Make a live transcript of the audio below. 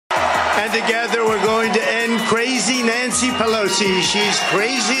And together we're going to end crazy Nancy Pelosi. She's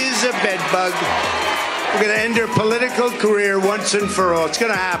crazy as a bedbug. We're going to end her political career once and for all. It's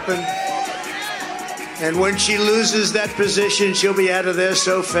going to happen. And when she loses that position, she'll be out of there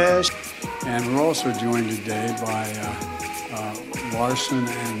so fast. And we're also joined today by Larson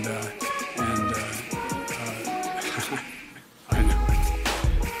and I know it.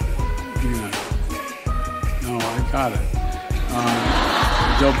 You know, no, I got it.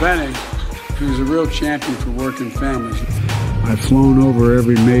 Del Bene, who's a real champion for working families. I've flown over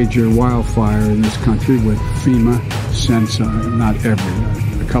every major wildfire in this country with FEMA since, not every,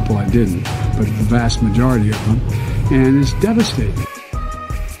 a couple I didn't, but the vast majority of them, and it's devastating.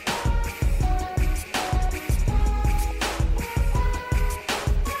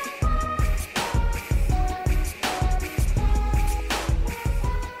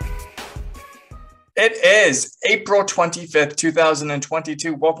 It is April 25th,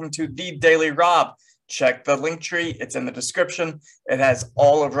 2022. Welcome to The Daily Rob. Check the link tree. It's in the description. It has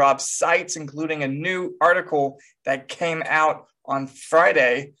all of Rob's sites, including a new article that came out on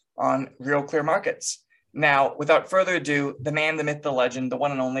Friday on Real Clear Markets. Now, without further ado, the man, the myth, the legend, the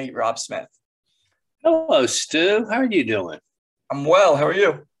one and only Rob Smith. Hello, Stu. How are you doing? I'm well. How are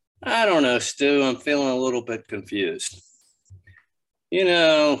you? I don't know, Stu. I'm feeling a little bit confused. You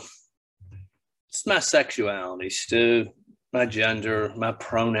know, it's my sexuality, Stu, my gender, my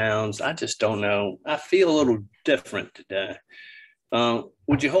pronouns. I just don't know. I feel a little different today.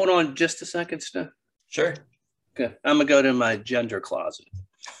 Would you hold on just a second, Stu? Sure. Okay. I'm going to go to my gender closet.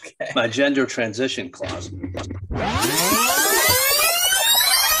 Okay. My gender transition closet.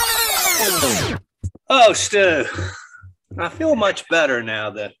 Oh, Stu, I feel much better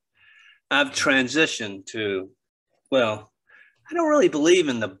now that I've transitioned to, well, I don't really believe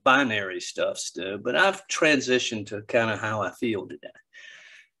in the binary stuff, Stu, but I've transitioned to kind of how I feel today.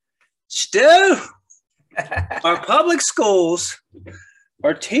 Stu, our public schools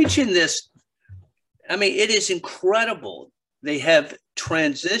are teaching this. I mean, it is incredible. They have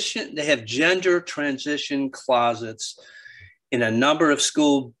gender transition closets in a number of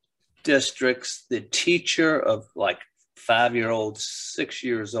school districts. The teacher of like 5-year-olds,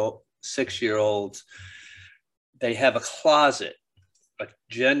 6-year-olds, they have a closet, a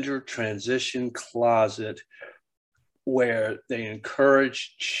gender transition closet, where they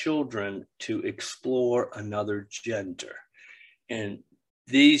encourage children to explore another gender. And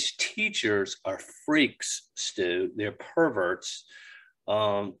these teachers are freaks, Stu. They're perverts.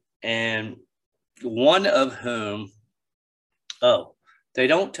 And one of whom, they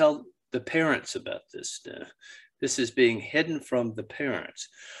don't tell the parents about this, Stu. This is being hidden from the parents.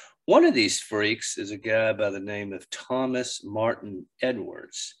 One of these freaks is a guy by the name of Thomas Martin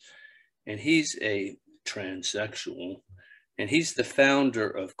Edwards, and he's a transsexual, and he's the founder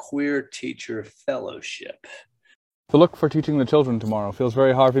of Queer Teacher Fellowship. The look for teaching the children tomorrow feels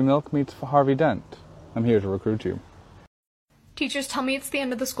very Harvey Milk meets Harvey Dent. I'm here to recruit you. Teachers tell me it's the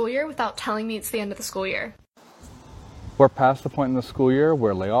end of the school year without telling me it's the end of the school year. We're past the point in the school year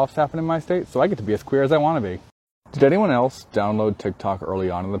where layoffs happen in my state, so I get to be as queer as I want to be. Did anyone else download TikTok early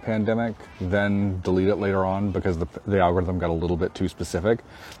on in the pandemic, then delete it later on because the algorithm got a little bit too specific?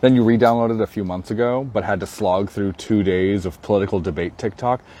 Then you re-downloaded it a few months ago, but had to slog through 2 days of political debate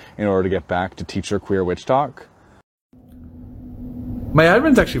TikTok in order to get back to teacher queer witch talk? My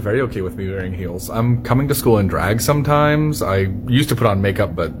admin's actually very okay with me wearing heels. I'm coming to school in drag sometimes. I used to put on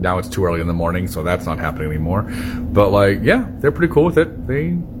makeup, but now it's too early in the morning, so that's not happening anymore. But yeah, they're pretty cool with it.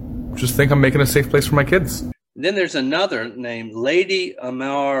 They just think I'm making a safe place for my kids. Then there's another named Lady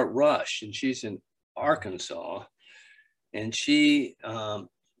Amar Rush, and she's in Arkansas. And she,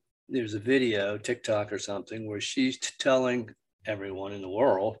 there's a video, TikTok or something, where she's telling everyone in the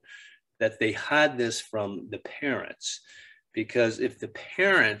world that they hide this from the parents. Because if the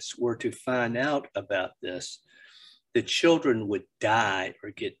parents were to find out about this, the children would die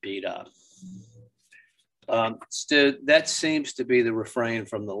or get beat up. So that seems to be the refrain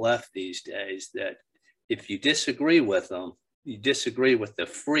from the left these days, that if you disagree with them, you disagree with the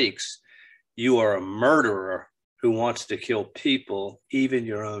freaks, you are a murderer who wants to kill people, even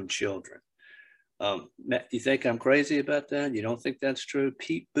your own children. Matt, do you think I'm crazy about that? You don't think that's true?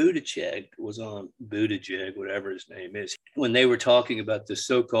 Pete Buttigieg was on Buttigieg, whatever his name is, when they were talking about the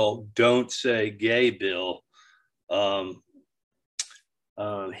so-called "Don't Say Gay" bill.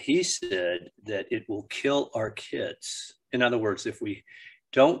 He said that it will kill our kids. In other words, if we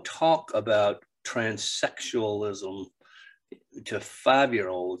don't talk about transsexualism to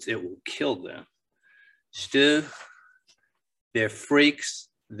 5-year-olds, it will kill them. Stu, they're freaks.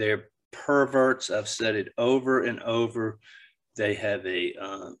 They're perverts. I've said it over and over. They have a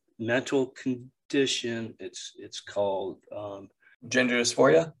mental condition. It's called Gender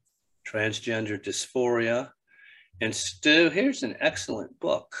dysphoria. Transgender dysphoria. And Stu, here's an excellent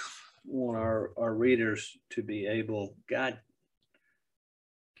book. I want our readers to be able, God,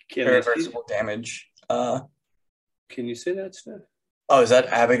 Irreversible damage. Can you say that, Stu? Oh, is that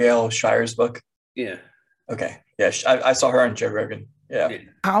Abigail Shire's book? Yeah. Okay. Yeah, I saw her on Joe Rogan. Yeah.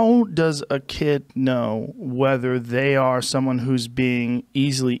 How does a kid know whether they are someone who's being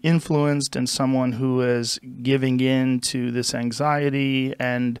easily influenced and someone who is giving in to this anxiety,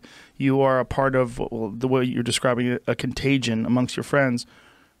 and you are a part of, well, the way you're describing it, a contagion amongst your friends,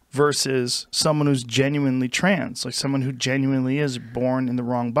 versus someone who's genuinely trans, like someone who genuinely is born in the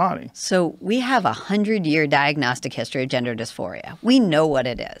wrong body? So we have 100-year diagnostic history of gender dysphoria. We know what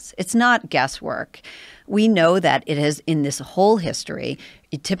it is. It's not guesswork. We know that it has, in this whole history,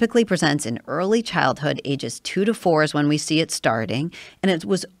 it typically presents in early childhood, ages 2 to 4 is when we see it starting, and it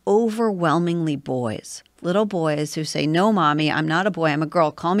was overwhelmingly boys. Little boys who say, no, mommy, I'm not a boy, I'm a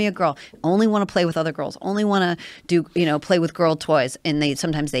girl. Call me a girl. Only want to play with other girls. Only want to play with girl toys. And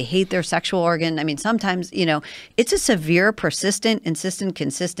sometimes they hate their sexual organ. I mean, sometimes, it's a severe, persistent, insistent,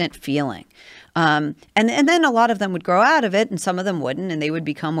 consistent feeling. And then a lot of them would grow out of it, and some of them wouldn't, and they would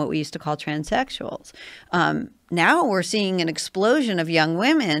become what we used to call transsexuals. Now we're seeing an explosion of young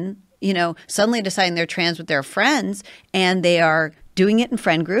women, suddenly deciding they're trans with their friends, and they are doing it in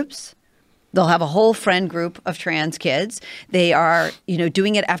friend groups. They'll have a whole friend group of trans kids. They are,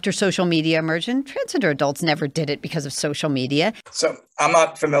 doing it after social media emerged. And transgender adults never did it because of social media. So I'm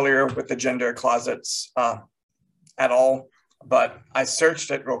not familiar with the gender closets at all, but I searched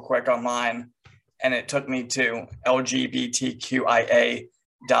it real quick online, and it took me to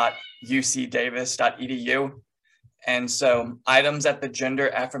lgbtqia.ucdavis.edu. And so items at the gender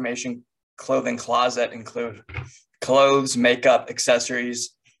affirmation clothing closet include clothes, makeup, accessories,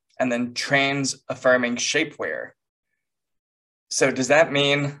 and then trans affirming shapewear. So does that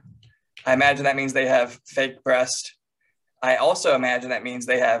mean, I imagine that means they have fake breast. I also imagine that means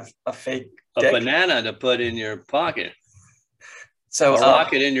they have a fake dick. A banana to put in your pocket. So a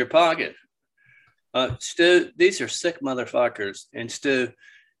rocket in your pocket. Stu, these are sick motherfuckers. And Stu,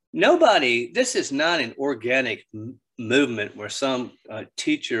 this is not an organic movement where some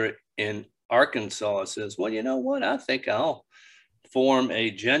teacher in Arkansas says, well, you know what? I think I'll form a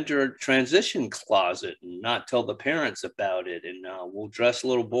gender transition closet and not tell the parents about it. And we'll dress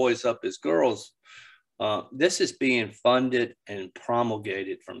little boys up as girls. This is being funded and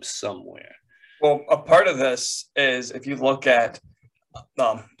promulgated from somewhere. Well, a part of this is if you look at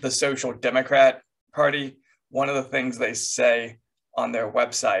the Social Democrat Party, one of the things they say on their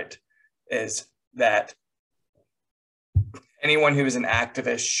website is that anyone who is an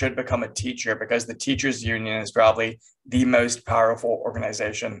activist should become a teacher, because the teachers union is probably the most powerful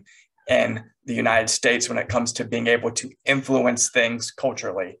organization in the United States when it comes to being able to influence things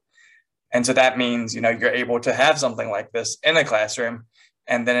culturally. And so that means, you're able to have something like this in a classroom,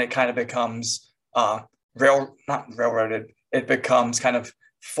 and then it kind of becomes not railroaded. It becomes kind of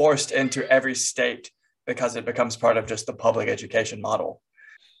forced into every state because it becomes part of just the public education model.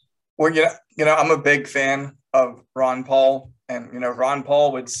 Well, I'm a big fan of Ron Paul, and Ron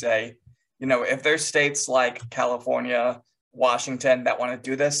Paul would say, if there's states like California, Washington that want to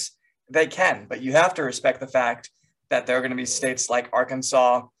do this, they can, but you have to respect the fact that there are going to be states like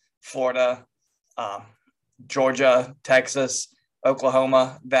Arkansas, Florida, Georgia, Texas,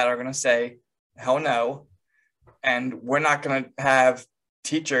 Oklahoma that are going to say, hell no. And we're not going to have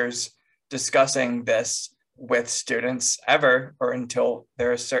teachers discussing this with students ever or until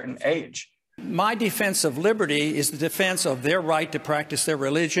they're a certain age. My defense of liberty is the defense of their right to practice their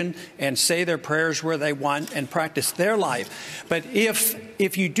religion and say their prayers where they want and practice their life. But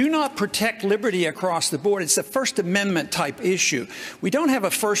if you do not protect liberty across the board, it's a First Amendment type issue. We don't have a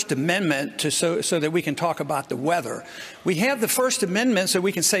First Amendment so that we can talk about the weather. We have the First Amendment so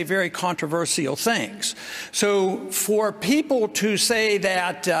we can say very controversial things. So for people to say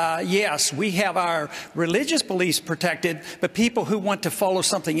that, yes, we have our religious beliefs protected, but people who want to follow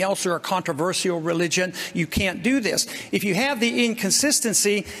something else or a controversial religion, you can't do this. If you have the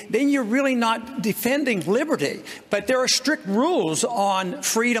inconsistency, then you're really not defending liberty. But there are strict rules on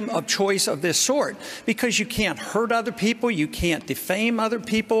freedom of choice of this sort, because you can't hurt other people, you can't defame other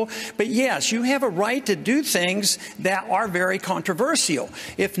people. But yes, you have a right to do things that are very controversial.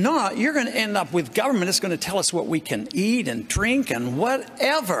 If not, you're going to end up with government that's going to tell us what we can eat and drink and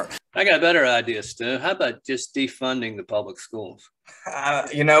whatever. I got a better idea, Stu. How about just defunding the public schools? I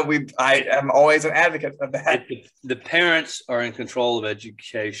am always an advocate of that. The parents are in control of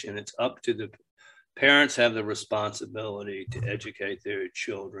education. It's up to Parents have the responsibility to educate their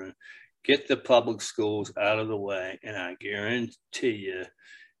children, get the public schools out of the way, and I guarantee you,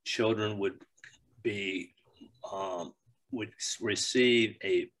 children would receive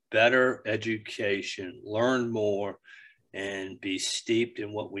a better education, learn more, and be steeped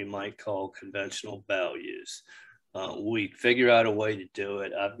in what we might call conventional values. We figure out a way to do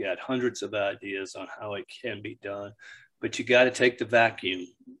it. I've got hundreds of ideas on how it can be done, but you got to take the vacuum.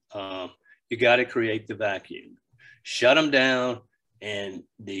 You got to create the vacuum, shut them down, and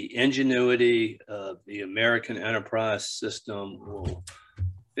the ingenuity of the American enterprise system will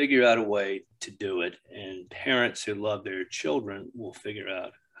figure out a way to do it. And parents who love their children will figure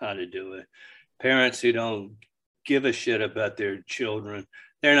out how to do it. Parents who don't give a shit about their children,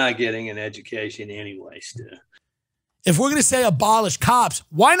 they're not getting an education anyway, Stu. If we're going to say abolish cops,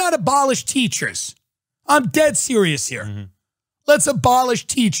 why not abolish teachers? I'm dead serious here. Mm-hmm. Let's abolish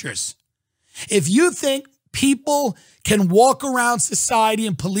teachers. If you think people can walk around society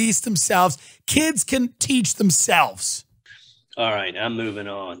and police themselves, kids can teach themselves. All right, I'm moving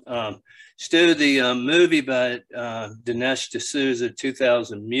on. Stu, the movie by Dinesh D'Souza,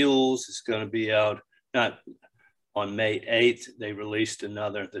 2000 Mules, is going to be out not on May 8th. They released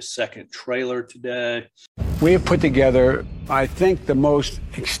the second trailer today. We have put together, I think, the most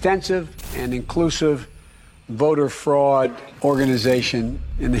extensive and inclusive voter fraud organization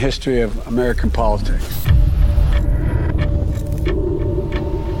in the history of American politics.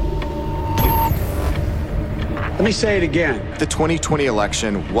 Let me say it again. The 2020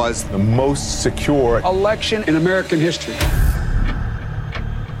 election was the most secure election in American history.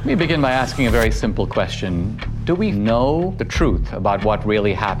 Let me begin by asking a very simple question. Do we know the truth about what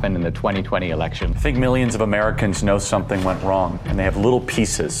really happened in the 2020 election? I think millions of Americans know something went wrong, and they have little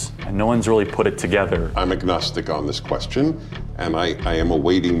pieces, and no one's really put it together. I'm agnostic on this question, and I am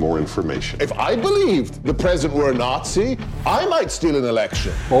awaiting more information. If I believed the president were a Nazi, I might steal an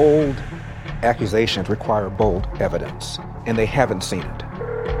election. Bold accusations require bold evidence, and they haven't seen it.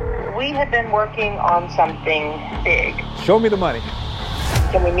 We have been working on something big. Show me the money.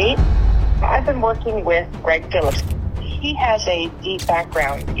 Can we meet? I've been working with Greg Phillips. He has a deep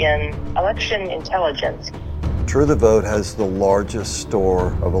background in election intelligence. True the Vote has the largest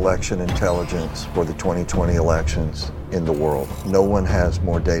store of election intelligence for the 2020 elections in the world. No one has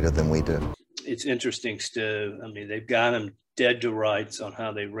more data than we do. It's interesting, Stu. I mean, they've got them dead to rights on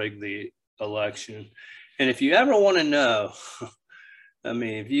how they rigged the election. And if you ever want to know, I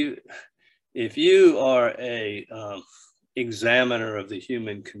mean, if you are a examiner of the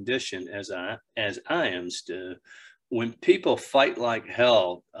human condition, as I am, Stu, when people fight like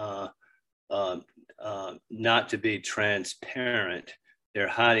hell not to be transparent, they're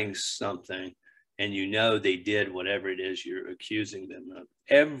hiding something, and you know they did whatever it is you're accusing them of.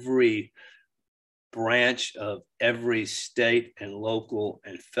 Every branch of every state and local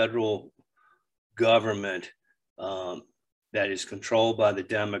and federal government that is controlled by the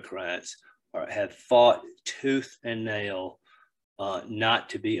Democrats have fought tooth and nail not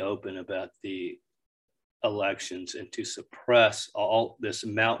to be open about the elections and to suppress all this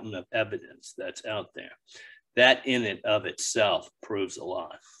mountain of evidence that's out there. That in and of itself proves a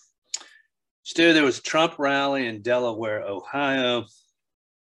lot. Stu, there was a Trump rally in Delaware, Ohio.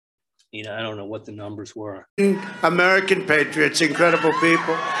 You know, I don't know what the numbers were. American patriots, incredible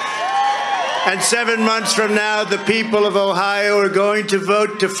people. And 7 months from now, the people of Ohio are going to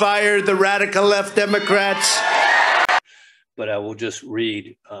vote to fire the radical left Democrats. But I will just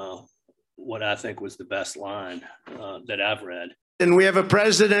read what I think was the best line that I've read. And we have a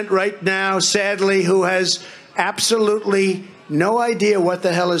president right now, sadly, who has absolutely no idea what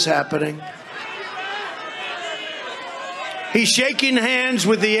the hell is happening. He's shaking hands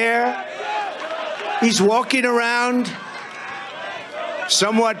with the air. He's walking around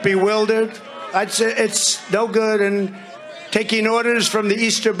somewhat bewildered. I'd say it's no good. And taking orders from the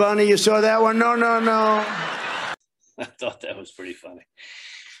Easter Bunny. You saw that one? No. I thought that was pretty funny.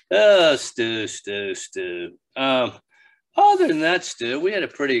 Oh, Stu. Other than that, Stu, we had a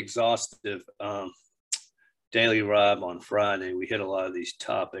pretty exhaustive Daily Rob on Friday. We hit a lot of these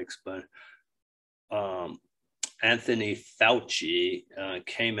topics, but Anthony Fauci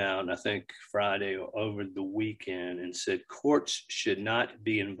came out, I think Friday or over the weekend, and said courts should not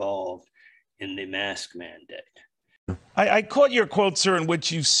be involved in the mask mandate. I caught your quote, sir, in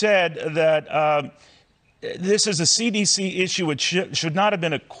which you said that this is a CDC issue. It should not have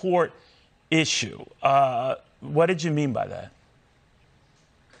been a court issue. What did you mean by that?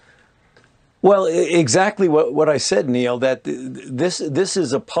 Well, exactly what I said, Neil, that this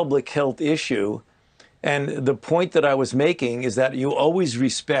is a public health issue. And the point that I was making is that you always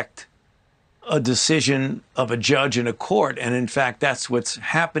respect a decision of a judge in a court. And in fact, that's what's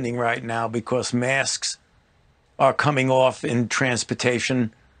happening right now, because masks are coming off in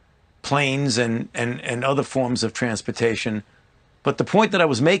transportation, planes and other forms of transportation. But the point that I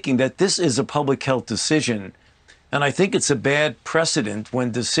was making, that this is a public health decision. And I think it's a bad precedent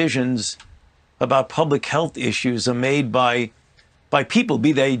when decisions about public health issues are made by people,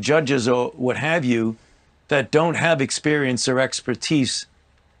 be they judges or what have you, that don't have experience or expertise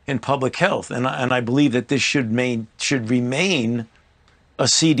in public health. And I believe that this should remain a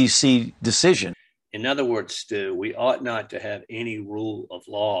CDC decision. In other words, Stu, we ought not to have any rule of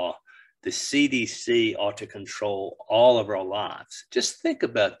law. The CDC ought to control all of our lives. Just think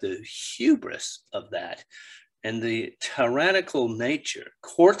about the hubris of that and the tyrannical nature.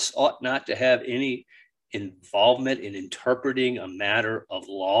 Courts ought not to have any involvement in interpreting a matter of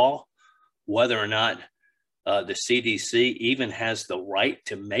law, whether or not the CDC even has the right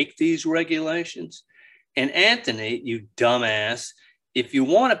to make these regulations. And Anthony, you dumbass, if you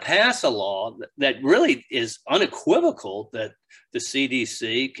want to pass a law that really is unequivocal that the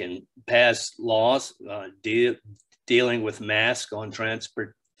CDC can pass laws dealing with masks on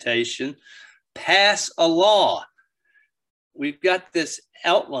transportation, pass a law. We've got this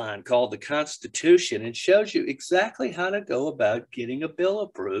outline called the Constitution, and shows you exactly how to go about getting a bill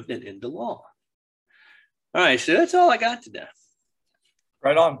approved and into law. All right, so that's all I got today.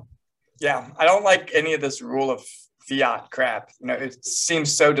 Right on. Yeah, I don't like any of this rule of fiat crap. It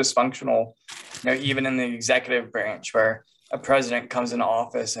seems so dysfunctional, even in the executive branch, where a president comes into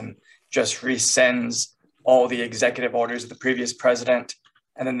office and just rescinds all the executive orders of the previous president.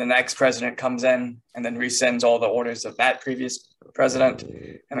 And then the next president comes in and then rescinds all the orders of that previous president.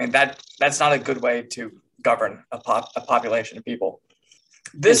 I mean, that's not a good way to govern a population of people.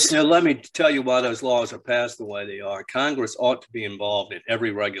 Let me tell you why those laws are passed the way they are. Congress ought to be involved in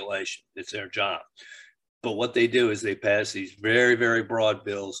every regulation. It's their job. But what they do is they pass these very, very broad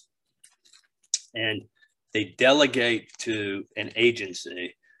bills, and they delegate to an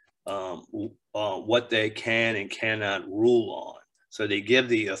agency what they can and cannot rule on. So they give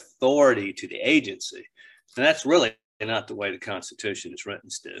the authority to the agency. And that's really not the way the Constitution is written,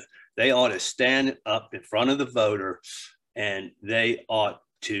 Stu. They ought to stand up in front of the voter, and they ought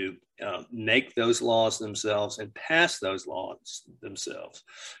to make those laws themselves and pass those laws themselves.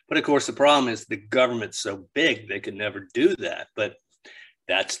 But of course, the problem is the government's so big, they can never do that. But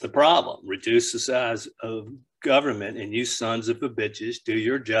that's the problem. Reduce the size of government, and you sons of a bitches do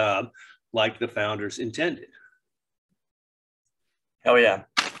your job like the founders intended. Hell yeah.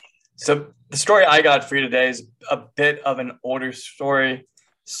 So the story I got for you today is a bit of an older story.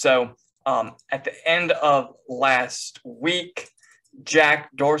 So at the end of last week, Jack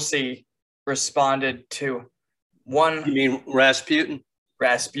Dorsey responded to one. You mean Rasputin?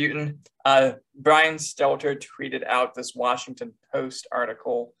 Rasputin. Brian Stelter tweeted out this Washington Post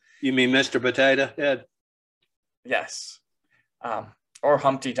article. You mean Mr. Potato Head? Yes. Or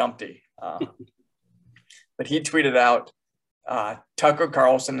Humpty Dumpty. But he tweeted out, Tucker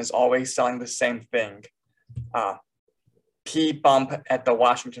Carlson is always selling the same thing. P. Bump at the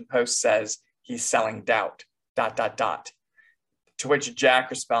Washington Post says he's selling doubt, ... To which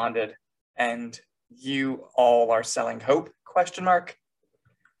Jack responded, and you all are selling hope, ?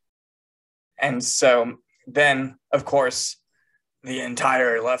 And so then, of course, the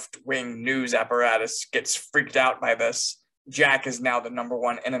entire left-wing news apparatus gets freaked out by this. Jack is now the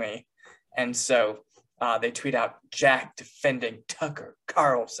 #1 enemy. And so they tweet out, Jack defending Tucker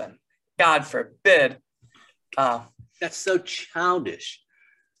Carlson. God forbid. That's so childish.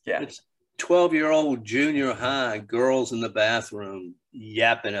 Yeah. It's 12-year-old junior high girls in the bathroom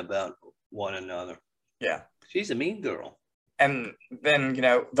yapping about one another. Yeah. She's a mean girl. And then,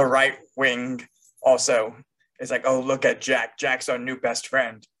 the right wing also is like, oh, look at Jack. Jack's our new best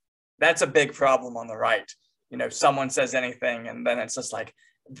friend. That's a big problem on the right. Someone says anything, and then it's just like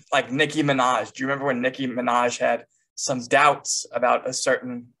Nicki Minaj. Do you remember when Nicki Minaj had some doubts about a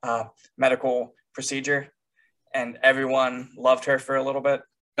certain medical procedure, and everyone loved her for a little bit?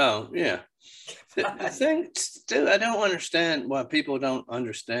 Oh, yeah. The thing, Stu, I don't understand why people don't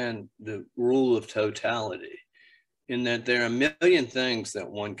understand the rule of totality, in that there are a million things that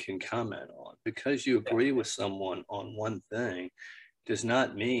one can comment on. Because you agree with someone on one thing does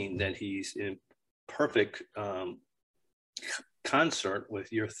not mean that he's in perfect concert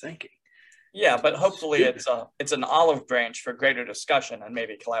with your thinking. Yeah, but hopefully it's an olive branch for greater discussion and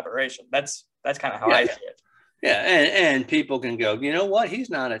maybe collaboration. That's kind of how I see it. Yeah, and people can go, you know what?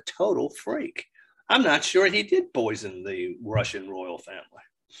 He's not a total freak. I'm not sure he did poison the Russian royal family.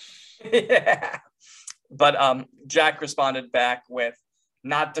 Yeah. But Jack responded back with,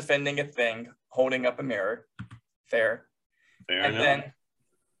 not defending a thing, holding up a mirror. Fair. Fair and enough.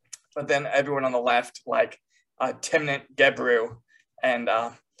 But then everyone on the left, like Timnit Gebru and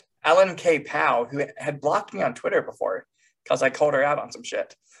Ellen K. Powell, who had blocked me on Twitter before because I called her out on some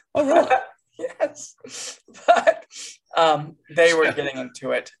shit. Oh, really? Yes. But they were getting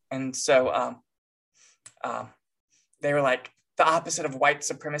into it. And so they were like, the opposite of white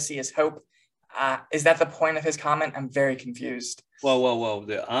supremacy is hope. Is that the point of his comment? I'm very confused. Whoa.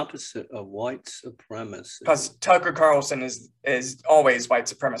 The opposite of white supremacy. Because Tucker Carlson is always white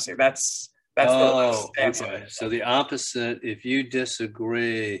supremacy. That's the stance. Okay. So the opposite, if you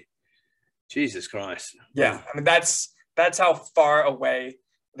disagree, Jesus Christ. Yeah. I mean, that's how far away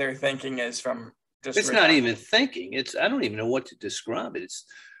their thinking is from just. It's not even thinking. I don't even know what to describe it.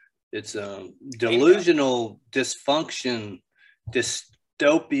 It's delusional dysfunction,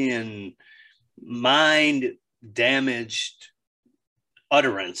 dystopian, mind damaged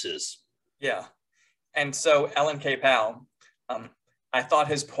utterances. Yeah. And so Ellen K. Powell, I thought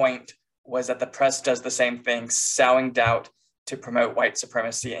his point was that the press does the same thing, sowing doubt to promote white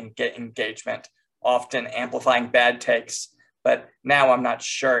supremacy and get engagement, often amplifying bad takes. But now I'm not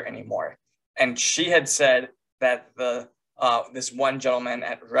sure anymore. And she had said that this one gentleman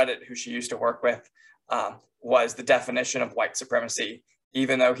at Reddit who she used to work with was the definition of white supremacy,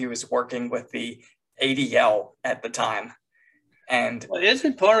 even though he was working with the ADL at the time. And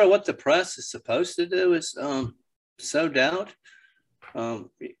isn't part of what the press is supposed to do is sow doubt? Yeah,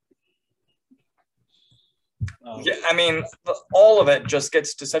 I mean, all of it just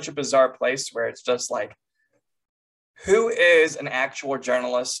gets to such a bizarre place where it's just like, who is an actual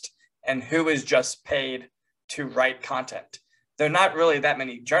journalist and who is just paid to write content? They're not really that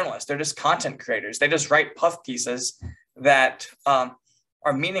many journalists. They're just content creators. They just write puff pieces that are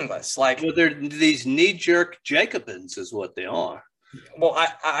meaningless. Like, well, they're these knee-jerk Jacobins is what they are. Well,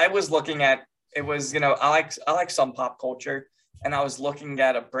 I was looking at, it was, I like some pop culture, and I was looking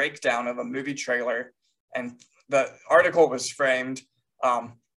at a breakdown of a movie trailer, and the article was framed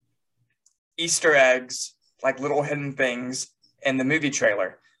Easter eggs, like little hidden things in the movie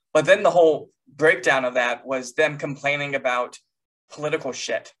trailer. But then the whole breakdown of that was them complaining about political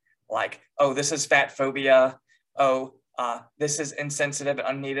shit. Like, oh, this is fat phobia. Oh, this is insensitive and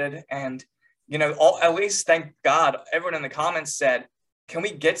unneeded. And, at least, thank God, everyone in the comments said, can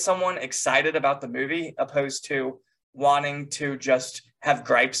we get someone excited about the movie opposed to wanting to just have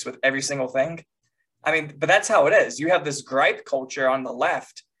gripes with every single thing? I mean, but that's how it is. You have this gripe culture on the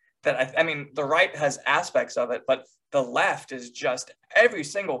left that, I mean, the right has aspects of it, but the left is just every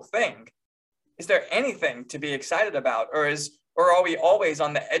single thing. Is there anything to be excited about? Or are we always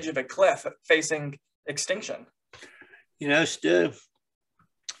on the edge of a cliff facing extinction? Stu,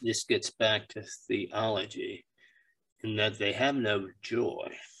 this gets back to theology in that they have no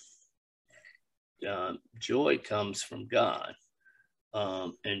joy. Joy comes from God.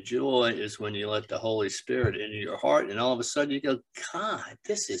 And joy is when you let the Holy Spirit into your heart, and all of a sudden you go, God,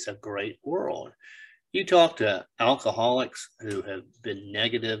 this is a great world. You talk to alcoholics who have been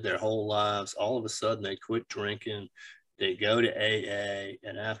negative their whole lives. All of a sudden they quit drinking, they go to AA,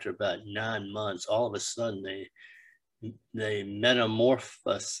 and after about 9 months, all of a sudden they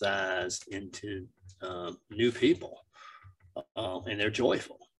metamorphosize into new people, and they're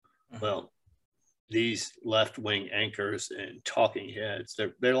joyful. Well, these left-wing anchors and talking heads,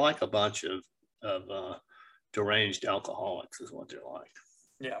 they're like a bunch of deranged alcoholics is what they're like.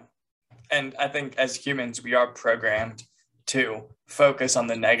 Yeah. And I think as humans, we are programmed to focus on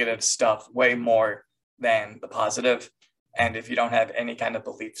the negative stuff way more than the positive. And if you don't have any kind of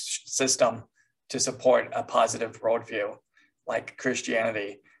belief system to support a positive worldview like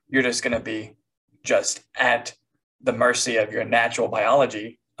Christianity, you're just going to be just at the mercy of your natural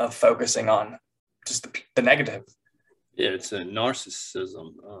biology of focusing on just the negative. Yeah, it's a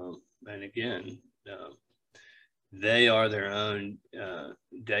narcissism. And again, they are their own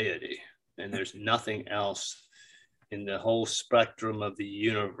deity, and there's nothing else in the whole spectrum of the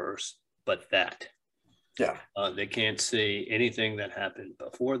universe but that. Yeah. They can't see anything that happened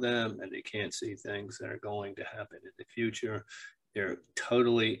before them, and they can't see things that are going to happen in the future. They're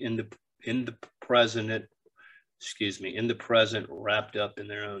totally in the present, wrapped up in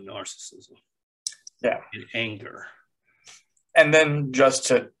their own narcissism. Yeah. And anger. And then just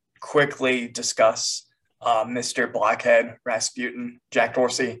to quickly discuss Mr. Blockhead Rasputin, Jack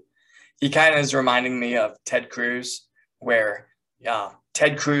Dorsey, he kind of is reminding me of Ted Cruz, where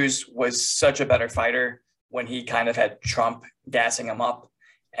Ted Cruz was such a better fighter when he kind of had Trump gassing him up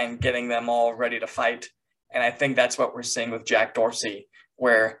and getting them all ready to fight. And I think that's what we're seeing with Jack Dorsey,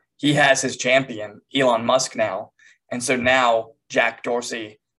 where he has his champion, Elon Musk, now. And so now Jack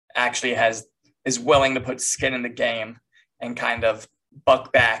Dorsey actually is willing to put skin in the game and kind of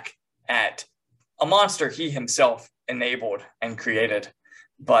buck back at a monster he himself enabled and created.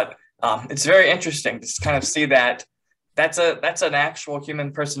 But it's very interesting to kind of see that that's an actual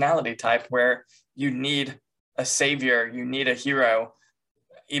human personality type where you need a savior, you need a hero,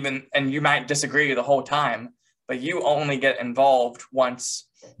 and you might disagree the whole time, but you only get involved once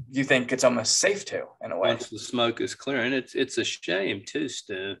you think it's almost safe to, in a way. Once the smoke is clear. And it's a shame too,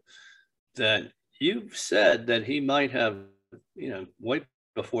 Stu, that you've said that he might have, way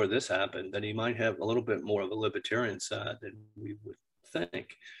before this happened, that he might have a little bit more of a libertarian side than we would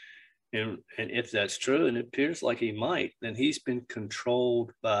think. And if that's true, and it appears like he might, then he's been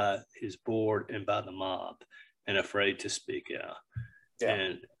controlled by his board and by the mob and afraid to speak out. Yeah.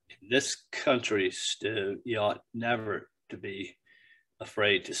 And in this country, Stu, you ought never to be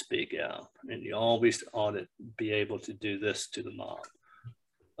afraid to speak out. And you always ought to be able to do this to the mob.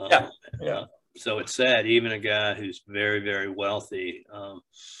 So it's sad, even a guy who's very, very wealthy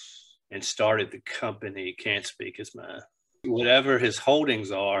and started the company can't speak his mind. Whatever his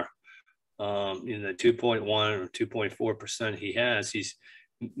holdings are, in the 2.1 or 2.4% he has, he's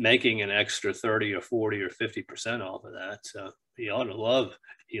making an extra 30 or 40 or 50% off of that. So he ought to love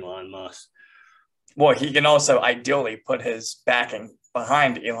Elon Musk. Well, he can also ideally put his backing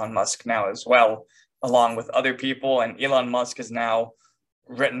behind Elon Musk now as well, along with other people. And Elon Musk has now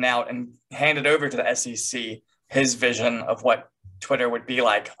written out and handed over to the SEC his vision of what Twitter would be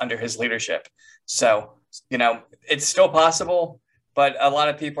like under his leadership. So, it's still possible, but a lot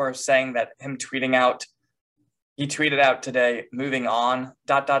of people are saying that he tweeted out today, moving on, ...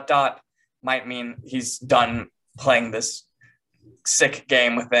 might mean he's done playing this sick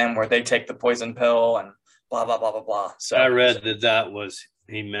game with them where they take the poison pill and blah, blah, blah, blah, blah. So I read that was,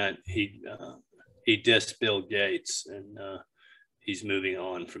 he meant he dissed Bill Gates, and he's moving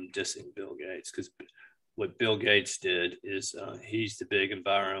on from dissing Bill Gates, because what Bill Gates did is he's the big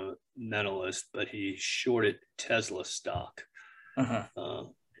environmentalist, but he shorted Tesla stock.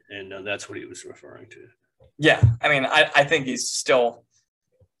 And that's what he was referring to. Yeah. I mean, I think he's still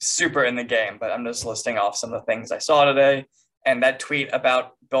super in the game, but I'm just listing off some of the things I saw today. And that tweet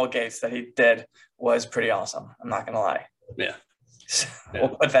about Bill Gates that he did was pretty awesome. I'm not going to lie. Yeah. We'll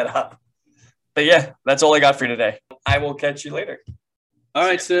put that up. But yeah, that's all I got for you today. I will catch you later. All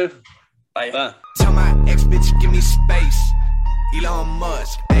right, Stu. Bye. Tell my ex-bitch, give me space. Elon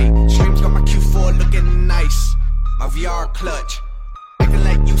Musk. Hey, streams got my Q4 looking nice. My VR clutch. Acting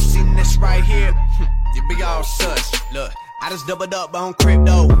like you seen this right here. You big all sus. Look, I just doubled up on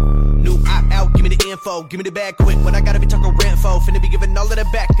crypto. New app out, give me the info. Give me the bag quick, what I gotta be talking rent for. Finna be giving all of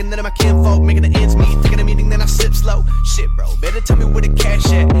that back, and then my kinfolk making the ends meet. Taking a meeting, then I sip slow. Shit, bro, better tell me where the cash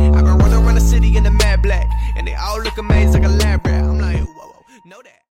at. I been running around the city in the mad black, and they all look amazed like a lab rat. I'm like, whoa, know that.